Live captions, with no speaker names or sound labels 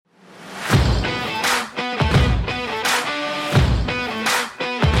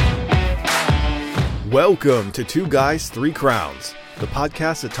Welcome to Two Guys, Three Crowns, the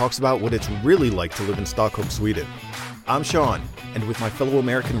podcast that talks about what it's really like to live in Stockholm, Sweden. I'm Sean, and with my fellow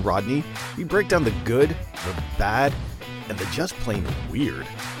American Rodney, we break down the good, the bad, and the just plain weird.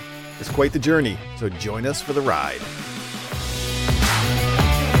 It's quite the journey, so join us for the ride.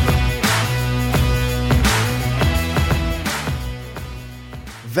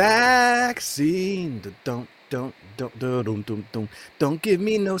 Vaccine, don't give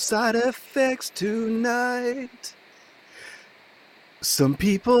me no side effects tonight. Some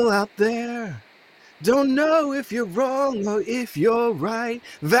people out there don't know if you're wrong or if you're right.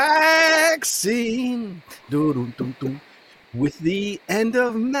 Vaccine, with the end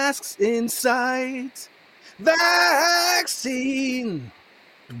of masks in sight. Vaccine,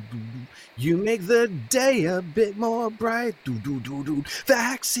 you make the day a bit more bright.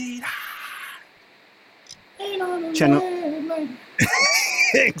 Vaccine.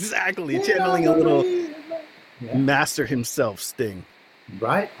 Exactly, channeling a little master himself, Sting.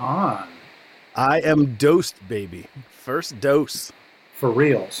 Right on. I am dosed, baby. First dose. For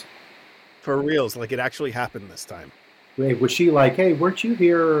reals. For reals, like it actually happened this time. Wait, was she like, hey, weren't you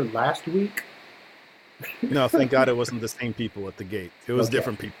here last week? No, thank God it wasn't the same people at the gate. It was Okay.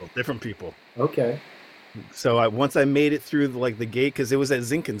 different people. Okay. So once I made it through the gate, because it was at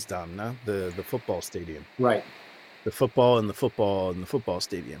Zinkensdamm, no? The football stadium. Right. The football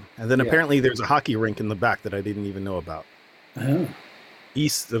stadium. And then Yeah. apparently there's a hockey rink in the back that I didn't even know about. Oh.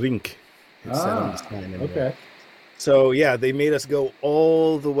 East Rink. It said on the sign anyway. Okay. So yeah, they made us go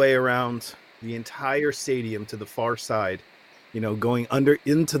all the way around the entire stadium to the far side, going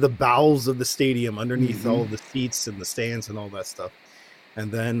into the bowels of the stadium, underneath all the seats and the stands and all that stuff.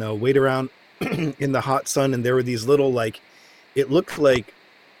 And then wait around in the hot sun. And there were these little, it looked like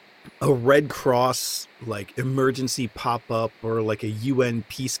a Red Cross, emergency pop-up or like a UN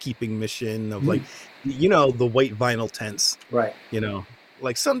peacekeeping mission of the white vinyl tents, Right.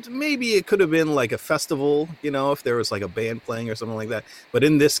 Maybe it could have been like a festival, if there was like a band playing or something like that. But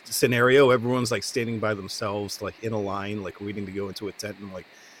in this scenario, everyone's standing by themselves, in a line, waiting to go into a tent. And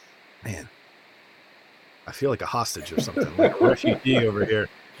man, I feel like a hostage or something, like a refugee over here.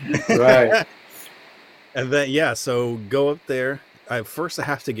 Right. And then, so go up there. First I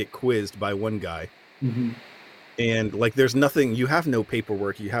have to get quizzed by one guy. Mm-hmm. And there's nothing, you have no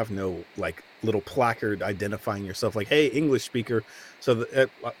paperwork, you have no little placard identifying yourself, hey, English speaker. So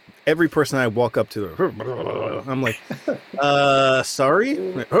every person I walk up to, I'm like, sorry.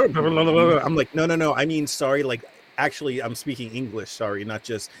 I'm like, no, I mean, sorry. Actually, I'm speaking English, sorry, not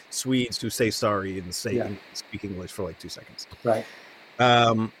just Swedes who say sorry and speak English for 2 seconds. Right.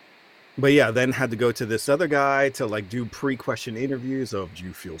 But yeah, then had to go to this other guy to do pre-question interviews of, do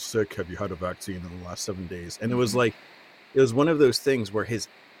you feel sick? Have you had a vaccine in the last 7 days? And it was it was one of those things where his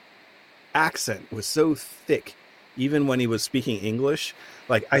accent was so thick, even when he was speaking English.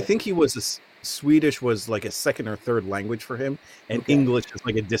 I think he was Swedish was a second or third language for him, and English is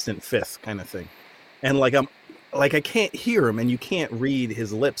a distant fifth kind of thing. And I can't hear him, and you can't read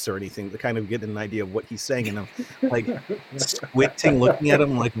his lips or anything to kind of get an idea of what he's saying. And I'm squinting, looking at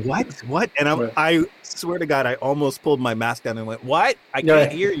him what? And I swear to God, I almost pulled my mask down and went, what? I can't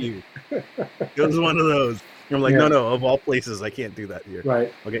hear you. It was one of those. And I'm like, no, of all places, I can't do that here.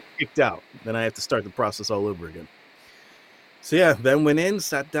 Right. I'll get kicked out. Then I have to start the process all over again. So yeah, then went in,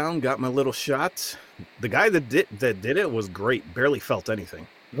 sat down, got my little shot. The guy that did it was great. Barely felt anything.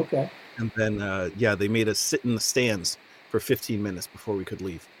 Okay. And then, they made us sit in the stands for 15 minutes before we could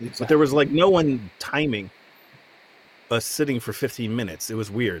leave. Exactly. But there was no one timing us sitting for 15 minutes. It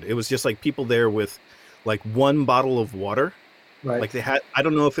was weird. It was just people there with one bottle of water. Right. They had, I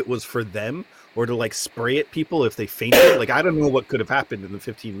don't know if it was for them or to spray at people if they fainted. I don't know what could have happened in the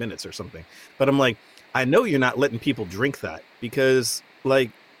 15 minutes or something. But I'm I know you're not letting people drink that because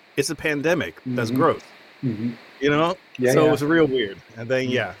it's a pandemic. That's gross. Mm-hmm. So Yeah. it was real weird. And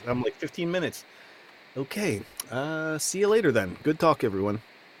then, I'm 15 minutes. Okay. See you later then. Good talk, everyone.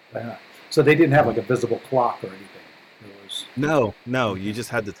 So they didn't have a visible clock or anything. It was No. You just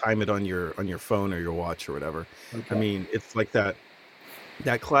had to time it on your phone or your watch or whatever. okay. I mean, it's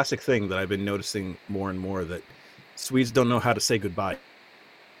that classic thing that I've been noticing more and more, that Swedes don't know how to say goodbye.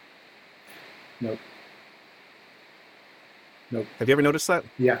 Nope. Have you ever noticed that?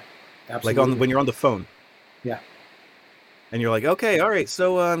 Yeah. Absolutely. When you're on the phone. Yeah. And you're okay, all right.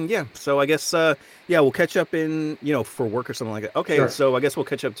 So, so I guess, we'll catch up in, for work or something like that. Okay. Sure. So I guess we'll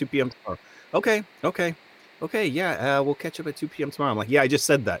catch up 2 p.m. tomorrow. Okay. We'll catch up at 2 p.m. tomorrow. I'm I just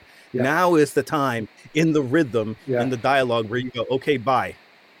said that. Yeah. Now is the time in the rhythm, in the dialogue where you go, okay, bye.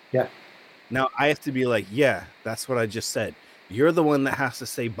 Yeah. Now I have to be yeah, that's what I just said. you're the one that has to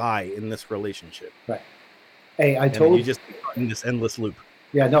say bye in this relationship. Right. Hey, And then you just in this endless loop.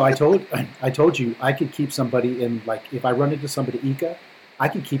 Yeah, no, I told you I could keep somebody in, like, if I run into somebody Ika, I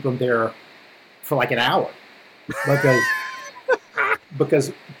could keep them there for like an hour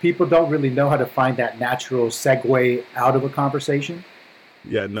because people don't really know how to find that natural segue out of a conversation.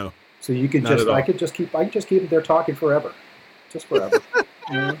 Yeah, no. So you can Not just at all. I could just keep them there talking forever. Just forever.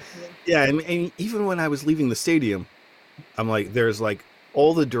 Yeah. Yeah, and even when I was leaving the stadium, I'm like, there's like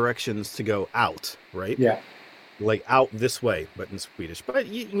all the directions to go out, right? Yeah. Like out this way, but in Swedish. But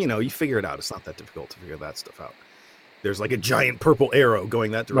you figure it out. It's not that difficult to figure that stuff out. There's like a giant purple arrow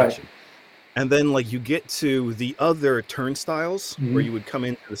going that direction. Right. And then like you get to the other turnstiles where you would come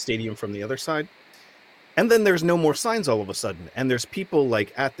into the stadium from the other side. And then there's no more signs all of a sudden. And there's people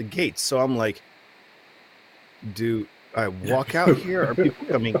like at the gates. So I'm like, do I walk out here? Are people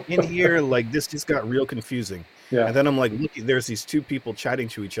coming in here? Like this just got real confusing. Yeah. And then I'm like, look, there's these two people chatting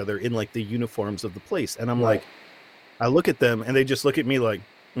to each other in like the uniforms of the place. And I'm like, I look at them and they just look at me like,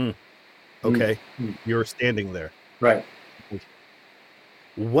 okay, you're standing there. Right.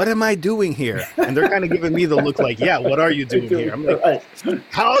 What am I doing here? And they're kind of giving me the look like, yeah, what are you doing here? I'm like,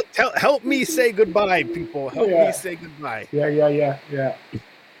 help me say goodbye, people. Help me say goodbye. Yeah.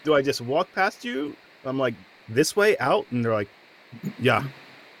 Do I just walk past you? I'm like, this way out? And they're like, yeah.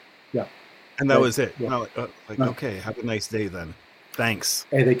 Yeah. And that was it. Yeah. Okay, have a nice day then. Thanks.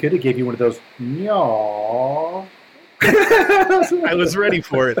 Hey, they could have gave you one of those, no. I was ready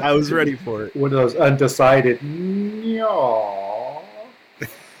for it. One of those undecided, no.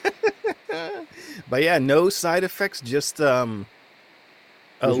 But yeah, no side effects, just a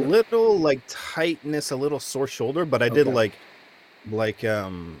little like tightness, a little sore shoulder, but I did like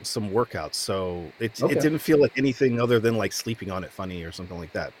some workouts, so it didn't feel like anything other than like sleeping on it funny or something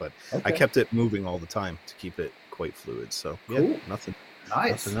like that, but I kept it moving all the time to keep it quite fluid. So yeah, nothing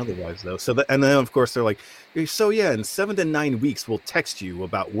otherwise though. So and then of course they're like, so yeah, in 7 to 9 weeks we'll text you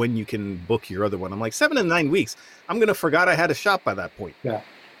about when you can book your other one. I'm like, 7 to 9 weeks, I'm gonna forgot I had a shop by that point. Yeah.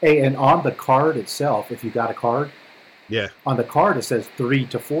 Hey, and on the card itself, if you got a card, on the card it says 3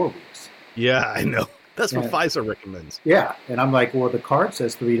 to 4 weeks. Yeah, I know. That's what Pfizer recommends. Yeah, and I'm like, well, the card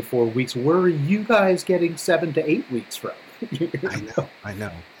says 3 to 4 weeks. Where are you guys getting 7 to 8 weeks from? I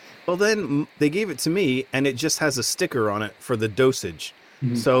know. Well, then they gave it to me, and it just has a sticker on it for the dosage.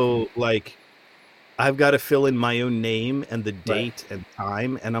 Mm-hmm. So, like, I've got to fill in my own name and the date and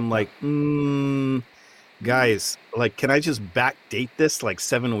time, and I'm like, guys, like, can I just backdate this like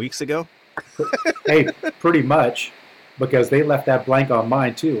 7 weeks ago? Hey, pretty much, because they left that blank on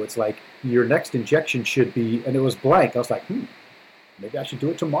mine too. It's like, your next injection should be, and it was blank. I was like, maybe I should do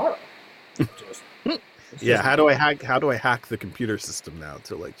it tomorrow. How do I hack the computer system now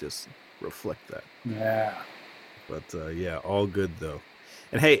to like just reflect that? Yeah. But all good though.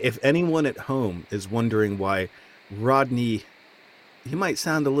 And hey, if anyone at home is wondering why Rodney, he might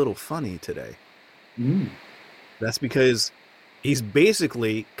sound a little funny today. That's because he's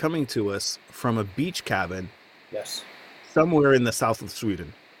basically coming to us from a beach cabin. Yes. Somewhere in the south of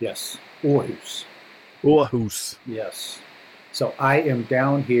Sweden. Yes. Åhus. Åhus. Yes. So I am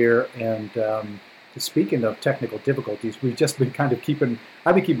down here, and speaking of technical difficulties, we've just been kind of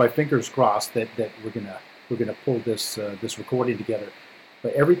I've been keeping my fingers crossed that we're gonna pull this recording together.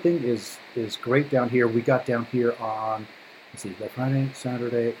 But everything is great down here. We got down here on, let's see, Friday,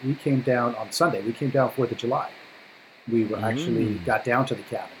 Saturday. We came down on Sunday. We came down 4th of July. We were actually got down to the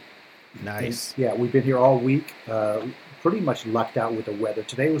cabin. Nice. And, we've been here all week. Pretty much lucked out with the weather.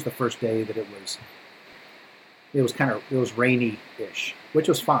 Today was the first day that it was rainy-ish, which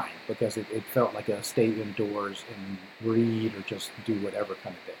was fine because it felt like a stay indoors and read or just do whatever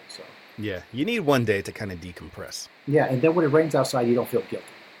kind of day. So yeah, you need one day to kind of decompress. Yeah, and then when it rains outside, you don't feel guilty.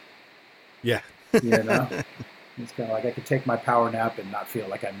 Yeah. You know? It's kind of like I could take my power nap and not feel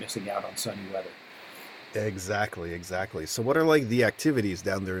like I'm missing out on sunny weather. Exactly. So what are like the activities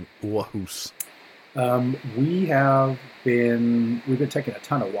down there in Åhus? We've been taking a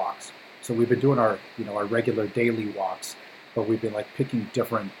ton of walks. So we've been doing our regular daily walks, but we've been like picking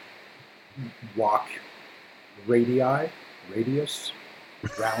different walk radius,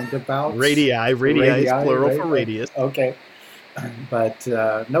 roundabouts. Radii, plural for radius. Okay. But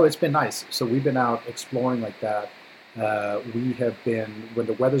no, it's been nice. So we've been out exploring like that. We have been, when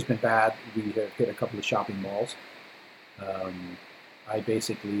the weather's been bad, we have hit a couple of shopping malls. I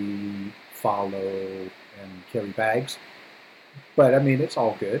basically follow and carry bags, but I mean, it's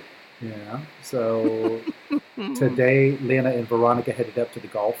all good. Yeah. So today, Lena and Veronica headed up to the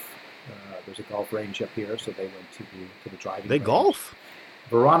golf. There's a golf range up here, so they went to the driving range. Golf?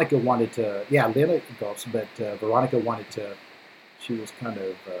 Veronica wanted to, Lena golfs, but Veronica wanted to she was kind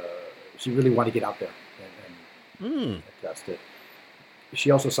of she really wanted to get out there Mm. and test it. She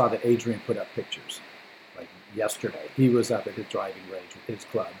also saw that Adrian put up pictures like yesterday. He was up at his driving range with his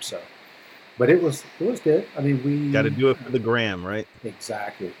club, so but it was good. I mean, Got to do it for the gram, right?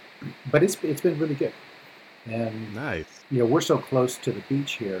 exactly, but it's been really good, and Nice. you know we're so close to the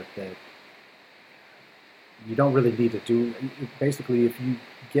beach here that you don't really need to do. Basically, if you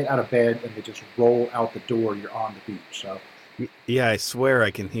get out of bed and they just roll out the door, you're on the beach. So Yeah, I swear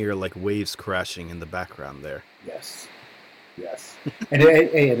I can hear like waves crashing in the background there. yes, yes, and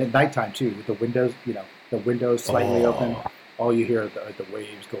at nighttime too, with the windows, you know, the windows slightly open, Oh. all you hear are the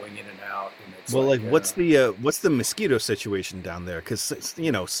waves going in and out, and it's Well, like, like what's the mosquito situation down there? Because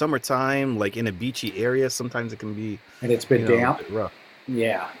summertime, like in a beachy area, sometimes it can be, and it's been a damp. bit rough.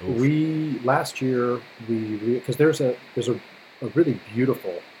 Yeah, Oof. we last year we because there's a really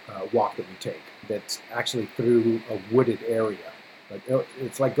beautiful walk that we take that's actually through a wooded area. Like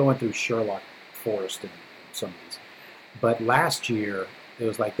it's like going through Sherlock Forest in some of these. But last year it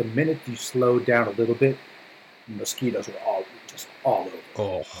was like the minute you slowed down a little bit, mosquitoes were all over.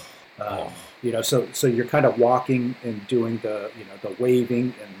 Oh, Um, oh. you know, so you're kind of walking and doing the the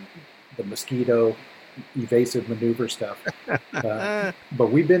waving and the mosquito evasive maneuver stuff. Uh,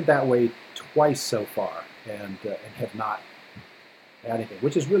 but we've been that way twice so far, and have not had anything,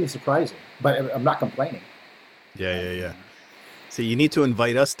 which is really surprising. But I'm not complaining. Yeah. So you need to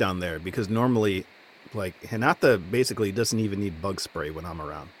invite us down there because normally, like, Hinata basically doesn't even need bug spray when I'm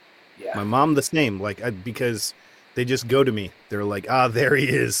around. Yeah, My mom the same, like, because they just go to me. They're like, ah, there he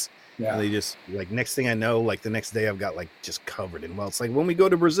is. yeah. And they just, like, next thing I know, like, the next day I've got, like, just covered in welts. Like, when we go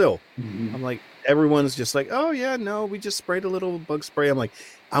to Brazil, Mhm. I'm like, everyone's just like, oh, yeah, no, we just sprayed a little bug spray. I'm like,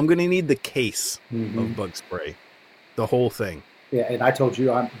 I'm going to need the case Mhm. of bug spray, the whole thing. Yeah, and I told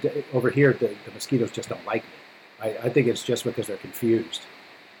you, I'm over here. The mosquitoes just don't like me. I think it's just because they're confused.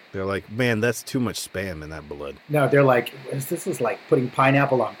 They're like, man, that's too much spam in that blood. No, they're like, this is like putting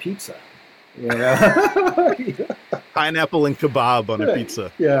pineapple on pizza. You know? Pineapple and kebab on a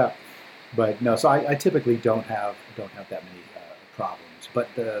pizza. Yeah, but no. So I typically don't have that many problems. But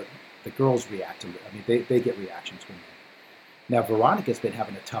the girls react to it. I mean, they get reactions when. Now Veronica's been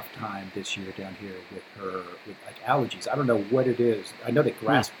having a tough time this year down here with her with like allergies. I don't know what it is. I know that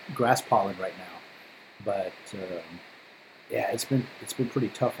grass pollen right now, but yeah, it's been pretty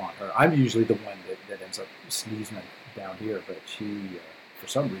tough on her. I'm usually the one that ends up sneezing down here, but she for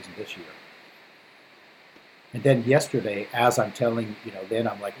some reason this year. And then yesterday, as I'm telling, then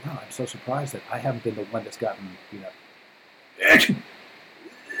I'm like, wow, I'm so surprised that I haven't been the one that's gotten,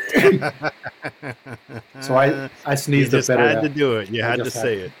 So I You sneezed a just better. had to do it. You I had to just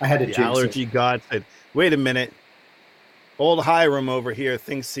say it. I had to The jinx allergy god said, wait a minute. Old Hiram over here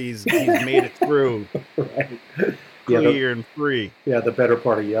thinks he's made it through it. Right. Yeah, clear and free. the better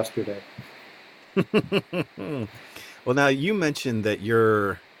part of yesterday. Well, now you mentioned that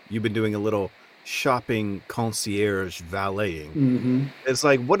you've been doing a little shopping concierge valeting. Mm-hmm. It's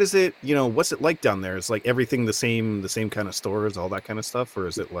like, what is it? What's it like down there? Is like everything the same kind of stores, all that kind of stuff, or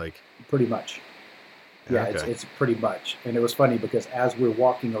is it like Pretty much. Yeah, okay. it's pretty much. And it was funny because as we're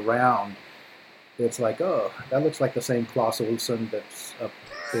walking around, it's like, oh, that looks like the same Clas Ohlson that's up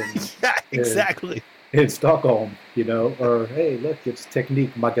in Yeah, exactly. in Stockholm, or hey, look, it's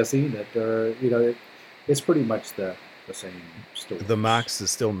Technique Magasinet, or it's pretty much the same store. The Max is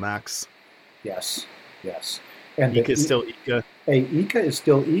still Max. Yes, and Ika is still Ika. Ika is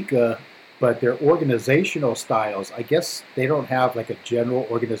still Ika, but their organizational styles, I guess they don't have like a general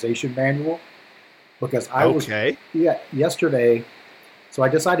organization manual. Because I was yesterday, so I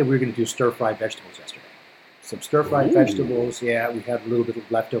decided we were going to do stir-fried vegetables yesterday. Some stir-fried vegetables. Yeah, we had a little bit of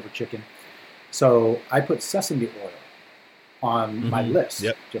leftover chicken. So I put sesame oil on my list.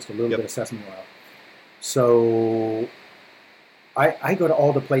 Yep. Just a little bit of sesame oil. So I go to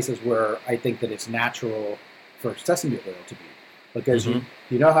all the places where I think that it's natural for sesame oil to be. Because you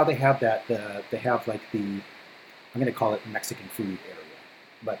know how they have that, they have like I'm going to call it Mexican food area.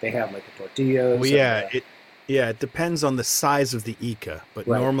 But they have like the tortillas. Well, it depends on the size of the Ika, but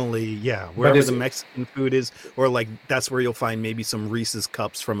Right. normally, wherever the Mexican food is, or like that's where you'll find maybe some Reese's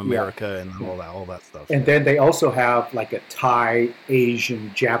cups from America and all that stuff. And then they also have like a Thai,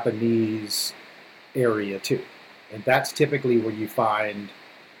 Asian, Japanese area too, and that's typically where you find,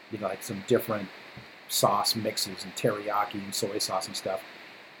 like some different sauce mixes and teriyaki and soy sauce and stuff.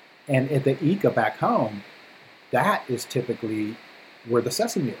 And at the Ika back home, that is typically where the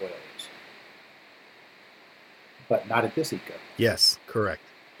sesame oil is, but not at this Ika. Yes, correct.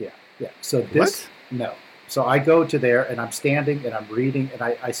 Yeah. So this, no. So I go to there and I'm standing and I'm reading, and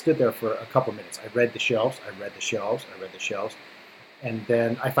I stood there for a couple minutes. I read the shelves. And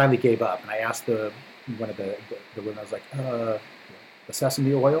then I finally gave up, and I asked one of the women. I was like, the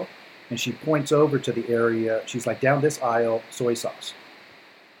sesame oil, and she points over to the area. She's like, down this aisle, soy sauce.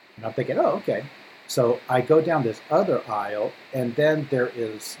 And I'm thinking, oh, okay. So I go down this other aisle, and then there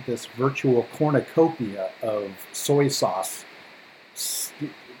is this virtual cornucopia of soy sauce.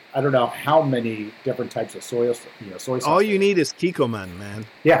 I don't know how many different types of soy sauce. All you need is Kikkoman, man.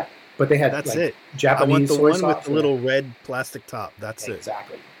 Yeah, but they had That's like it. Japanese I want the soy one sauce with the little red plastic top. That's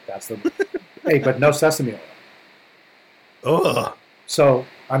exactly. That's the hey, but no sesame oil. Ugh. So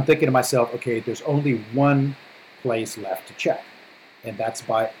I'm thinking to myself, okay, there's only one place left to check, and that's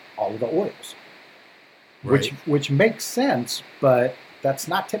by all of the oils, Right. which makes sense, but that's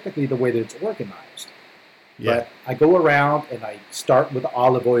not typically the way that it's organized. Yeah. But I go around and I start with the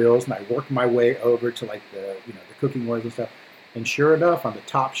olive oils, and I work my way over to like the cooking oils and stuff. And sure enough, on the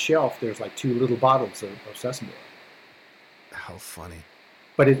top shelf, there's like 2 little bottles of sesame oil. How funny.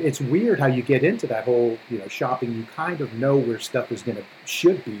 But it's weird how you get into that whole shopping. You kind of know where stuff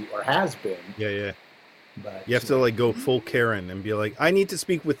should be or has been. Yeah. But You have to like go full Karen and be like, I need to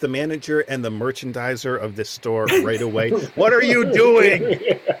speak with the manager and the merchandiser of this store right away. What are you doing?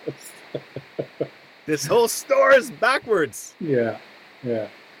 Yes. This whole store is backwards. Yeah.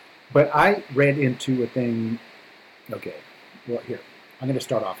 But I ran into a thing. Okay, well, here I'm going to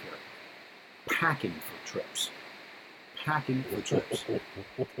start off here. Packing for trips.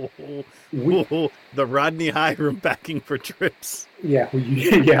 The Rodney Hiram packing for trips. Yeah,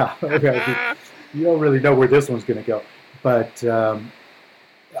 yeah. Okay. You don't really know where this one's going to go, but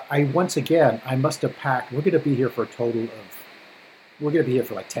I must have packed. We're going to be here for a total of. We're going to be here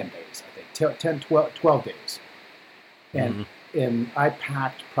for like 10 days, I think. 10, 12 days, and I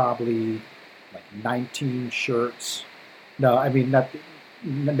packed probably like 19 shirts. No, I mean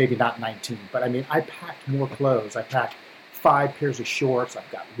maybe not 19, but I mean I packed more clothes. I packed 5 pairs of shorts.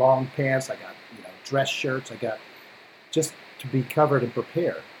 I've got long pants. I got dress shirts. I got just to be covered and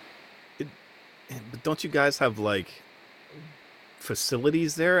prepared. But don't you guys have like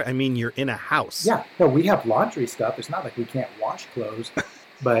facilities there? I mean, you're in a house. Yeah, no, we have laundry stuff. It's not like we can't wash clothes,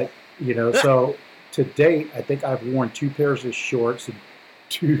 but so to date, I think I've worn 2 pairs of shorts and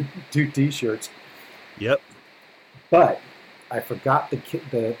two t-shirts. Yep. But I forgot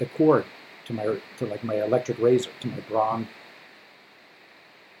the cord to my electric razor, to my Braun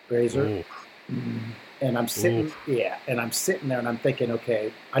razor. Ooh. And I'm sitting, and I'm sitting there and I'm thinking,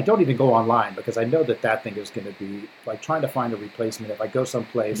 okay, I don't even go online because I know that thing is going to be like trying to find a replacement. If I go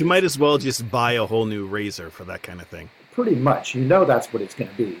someplace, You might as well just buy a whole new razor for that kind of thing. pretty much, that's what it's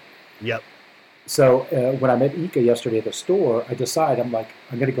going to be. Yep. So when I met Ika yesterday at the store, I decided I'm going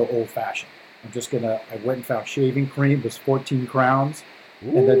to go old fashioned. I went and found shaving cream. It was 14 crowns.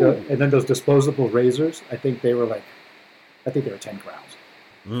 And then those disposable razors, I think they were 10 crowns.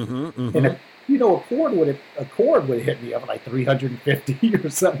 Mm-hmm. And a cord would hit me up like 350 or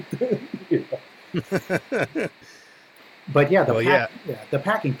something. But yeah, the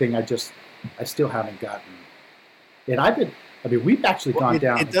packing thing, I still haven't gotten. And we've actually gone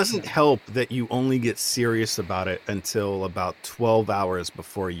down. It doesn't help that you only get serious about it until about 12 hours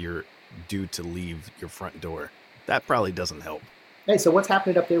before you're due to leave your front door. That probably doesn't help. Hey, so what's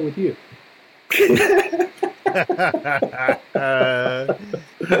happening up there with you?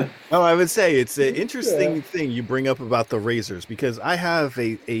 I would say it's an interesting thing you bring up about the razors, because I have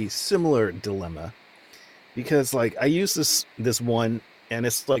a similar dilemma, because like I use this one, and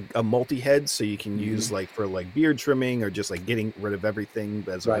it's like a multi-head, so you can use like for like beard trimming or just like getting rid of everything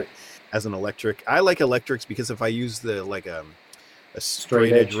as an electric. I like electrics because if I use the like a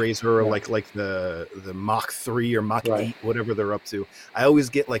straight edge razor or like the Mach 3 or Mach 8, whatever they're up to, I always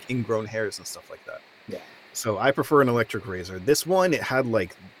get like ingrown hairs and stuff like that. Yeah. So I prefer an electric razor. This one, it had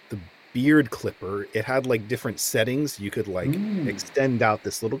like the beard clipper. It had like different settings. You could like extend out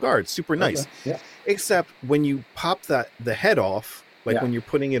this little guard. Super nice. Okay. Yeah. Except when you pop the head off, when you're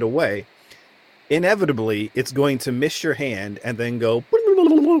putting it away, inevitably it's going to miss your hand and then go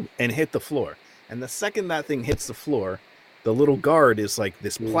and hit the floor. And the second that thing hits the floor, the little guard is like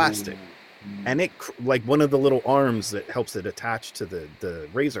this plastic. And it like one of the little arms that helps it attach to the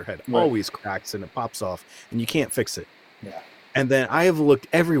razor head always cracks and it pops off and you can't fix it. Yeah. And then I have looked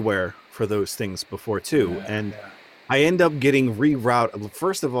everywhere for those things before too. I end up getting rerouted.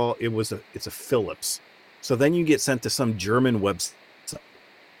 First of all, it's a Philips. So then you get sent to some German website.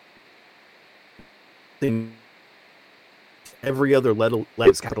 Every other letter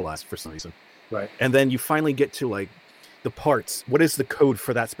is capitalized for some reason. Right. And then you finally get to like the parts. What is the code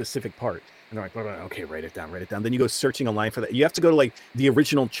for that specific part? And they're like, okay, write it down. Then you go searching online for that. You have to go to like the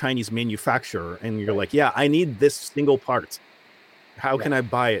original Chinese manufacturer and you're like, yeah, I need this single part. How Yeah. can I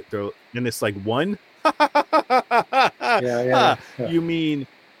buy it? And it's like one. Yeah. You mean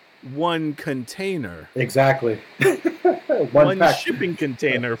one container? Exactly. One One pack. shipping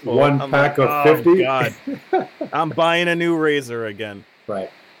container full. One I'm like, pack of oh 50. God, I'm buying a new razor again.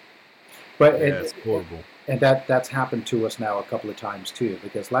 Right. But Yeah, it's horrible. and that's happened to us now a couple of times too.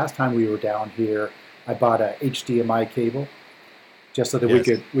 Because last time we were down here, I bought a HDMI cable just so that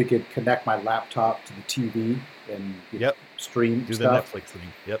Yes. we could connect my laptop to the TV and Yep. stream Do the stuff. Netflix thing.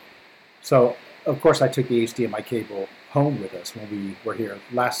 Yep. So of course I took the HDMI cable home with us when we were here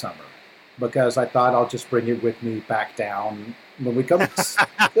last summer because I thought I'll just bring it with me back down when we come this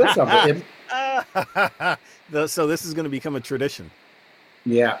summer. So this is going to become a tradition.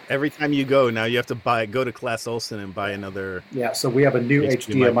 Yeah. Every time you go now, you have to go to Class Olson and buy another. Yeah. So we have a new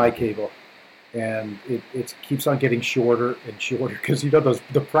HDMI cable. And it keeps on getting shorter and shorter because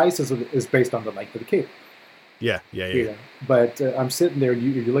the price is based on the length of the cable. Yeah. But I'm sitting there,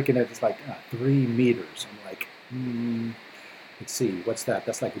 you're looking at it's like 3 meters. I'm like, let's see, what's that?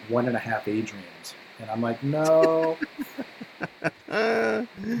 That's like 1.5 Adrians, and I'm like, no.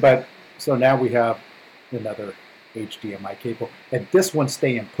 But so now we have another HDMI cable, and this one's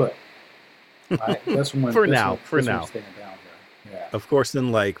staying put. This one for now. Staying down here. Yeah. Of course,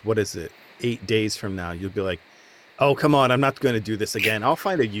 in like what is it? 8 days from now, you'll be like, oh, come on, I'm not going to do this again. I'll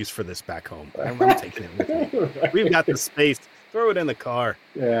find a use for this back home. I'm taking it with me. Right. We've got the space. Throw it in the car.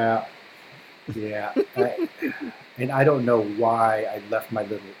 Yeah. And I don't know why I left my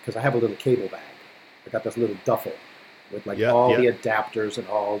little, because I have a little cable bag. I got this little duffel with like all the adapters and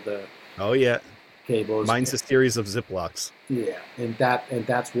all the cables. Mine's a series of Ziplocs. Yeah, and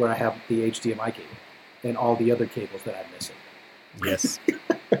that's where I have the HDMI cable and all the other cables that I'm missing. Yes.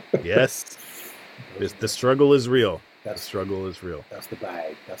 Yes. The struggle is real. The struggle is real. That's the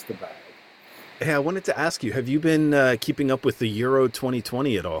bag. Hey, I wanted to ask you, have you been keeping up with the Euro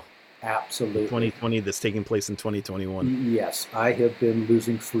 2020 at all? Absolutely. 2020 that's taking place in 2021. Yes, I have been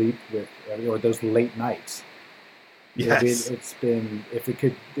losing sleep with those late nights. Yes. It's been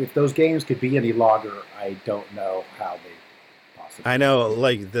if those games could be any longer, I don't know how they possibly. I know,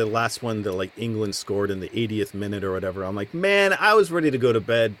 like the last one that like England scored in the 80th minute or whatever. I'm like, man, I was ready to go to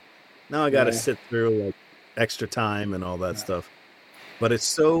bed. Now I got to sit through like extra time and all that stuff. But it's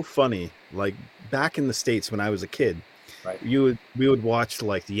so funny. Like back in the States when I was a kid, right. we would watch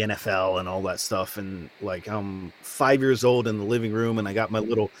like the NFL and all that stuff. And like I'm 5 years old in the living room and I got my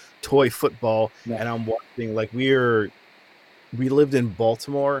little toy football and I'm watching like we lived in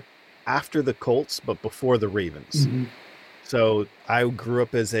Baltimore after the Colts, but before the Ravens. Mm-hmm. So I grew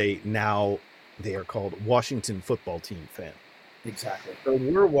up as now they are called Washington football team fan. Exactly. So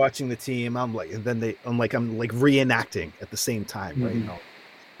we're watching the team. I'm like reenacting at the same time, right? Mm-hmm.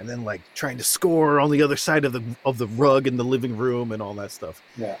 And then like trying to score on the other side of the rug in the living room and all that stuff.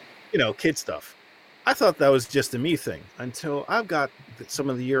 Yeah. Kid stuff. I thought that was just a me thing until I've got some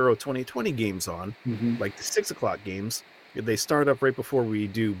of the Euro 2020 games on, like the 6:00 games. They start up right before we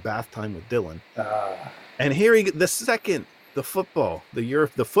do bath time with Dylan. And here the football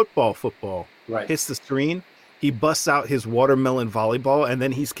hits the screen. He busts out his watermelon volleyball, and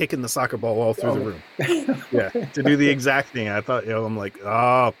then he's kicking the soccer ball all through the room. Yeah, to do the exact thing. I thought, I'm like,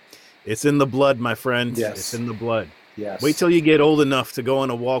 it's in the blood, my friend. Yes. It's in the blood. Yes. Wait till you get old enough to go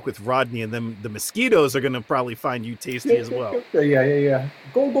on a walk with Rodney, and then the mosquitoes are going to probably find you tasty as well. Yeah.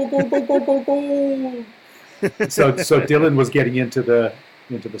 Go. So Dylan was getting into the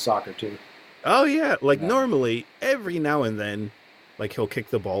soccer too. Oh yeah, normally every now and then, like he'll kick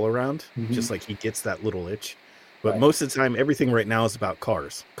the ball around, just like he gets that little itch. But most of the time, everything right now is about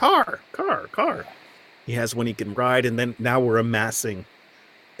cars. Car. He has one he can ride, and then now we're amassing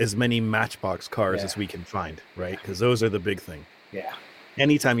as many Matchbox cars as we can find, right? Because those are the big thing. Yeah.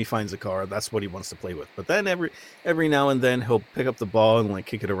 Anytime he finds a car, that's what he wants to play with. But then every now and then he'll pick up the ball and like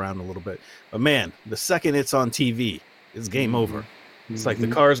kick it around a little bit. But man, the second it's on TV, it's game over. It's like the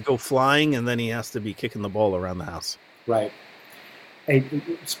cars go flying, and then he has to be kicking the ball around the house. Right. Hey,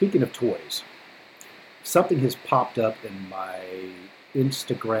 speaking of toys, something has popped up in my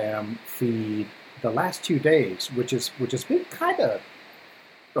Instagram feed the last 2 days, which has been kind of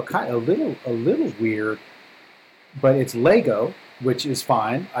a little weird. But it's Lego, which is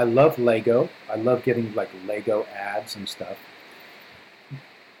fine. I love Lego. I love getting like Lego ads and stuff.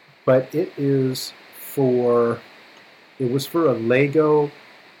 But it was for a Lego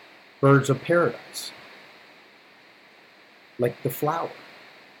Birds of Paradise. Like the flower.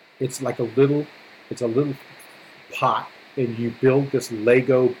 It's like a little pot, and you build this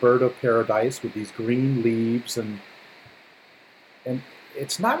Lego Bird of Paradise with these green leaves, and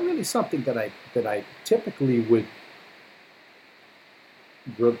it's not really something that I typically would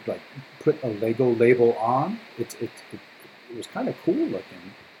like put a Lego label on. It was kind of cool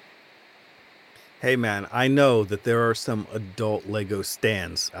looking. Hey man, I know that there are some adult Lego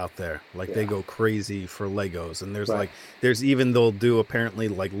stands out there. Like they Yeah, go crazy for Legos, and right. there's even they'll do apparently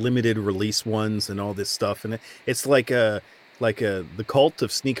like limited release ones and all this stuff, and it's like a the cult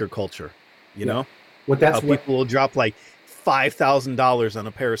of sneaker culture, you Yeah. know? Well, How that's what. people will drop like $5,000 on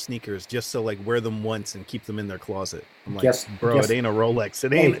a pair of sneakers just to like wear them once and keep them in their closet. I'm like, Guess bro, it guess. ain't a Rolex.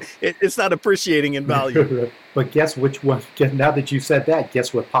 Hey, It's not appreciating in value. but guess which one? Now that you said that,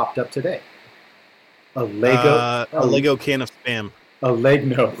 guess what popped up today? A Lego. A Lego can of spam. A leg.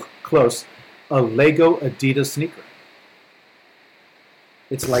 No, close. A Lego Adidas sneaker.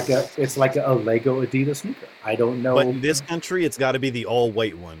 It's like a Lego Adidas sneaker. I don't But know. in this country, it's got to be the all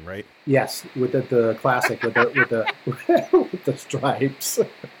white one, right? Yes, with the classic with the with the stripes.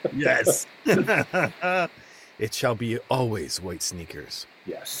 Yes. It shall be always white sneakers.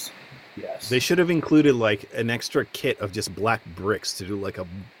 Yes, yes. They should have included like an extra kit of just black bricks to do like a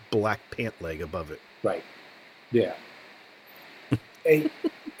black pant leg above it. Right. Yeah. Hey,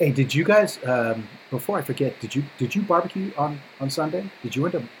 hey, did you guys? Before I forget, did you barbecue on Sunday? Did you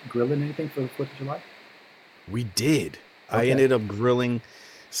end up grilling anything for the 4th of July? We did. I Okay. ended up grilling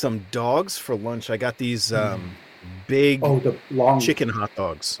some dogs for lunch. I got these big Oh, the long chicken hot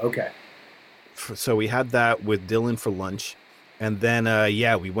dogs. Okay. So we had that with Dylan for lunch. And then,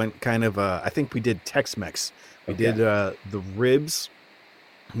 yeah, we went kind of, I think we did Tex-Mex. We Okay. did the ribs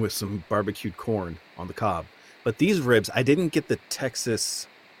with some barbecued corn on the cob. But these ribs, I didn't get the Texas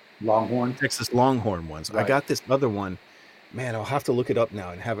Longhorn. Longhorn ones. I Right. got this other one. Man, I'll have to look it up now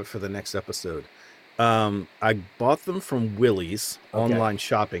and have it for the next episode. I bought them from Willie's Okay. online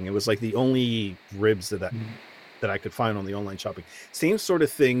shopping. It was like the only ribs that Mhm. that I could find on the online shopping. Same sort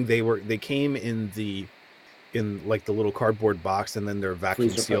of thing. They came in like the little cardboard box, and then they're vacuum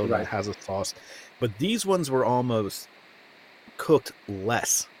Freezer, sealed and right. it has a sauce. But these ones were almost cooked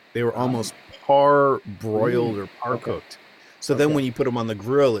less. They were almost par broiled or par Okay. cooked. So then Okay. when you put them on the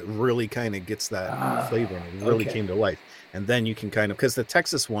grill, it really kind of gets that Ah, flavor, and it really okay. came to life. And then you can kind of, because the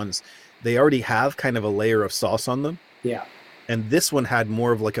Texas ones, they already have kind of a layer of sauce on them. Yeah. And this one had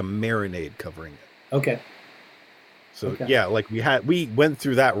more of like a marinade covering it. Okay. So Okay. yeah, like we went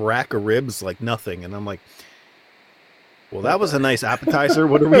through that rack of ribs like nothing. And I'm like, well, that was a nice appetizer.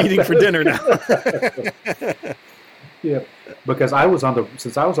 What are we eating for dinner now? Yeah, because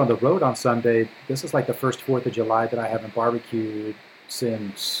since I was on the road on Sunday, this is like the first 4th of July that I haven't barbecued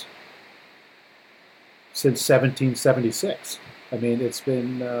since 1776. I mean, it's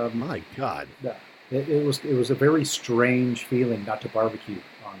been My God. yeah, it was a very strange feeling not to barbecue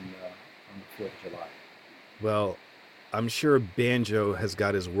on the 4th of July. Well, I'm sure Banjo has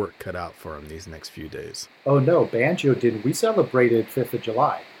got his work cut out for him these next few days. Oh no, Banjo didn't. We celebrated 5th of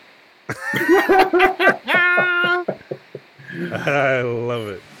July. I love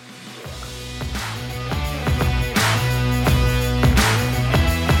it.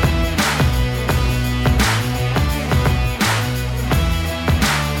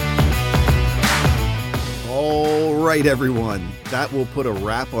 All right, everyone. That will put a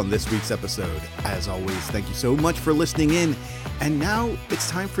wrap on this week's episode. As always, thank you so much for listening in. And now it's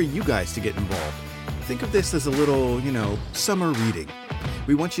time for you guys to get involved. Think of this as a little, summer reading.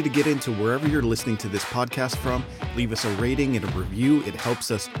 We want you to get into wherever you're listening to this podcast from. Leave us a rating and a review. It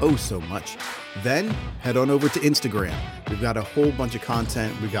helps us oh so much. Then head on over to Instagram. We've got a whole bunch of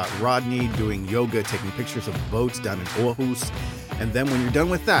content. We got Rodney doing yoga, taking pictures of boats down in Aarhus. And then when you're done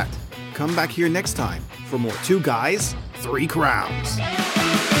with that, come back here next time for more Two Guys, Three Crowns.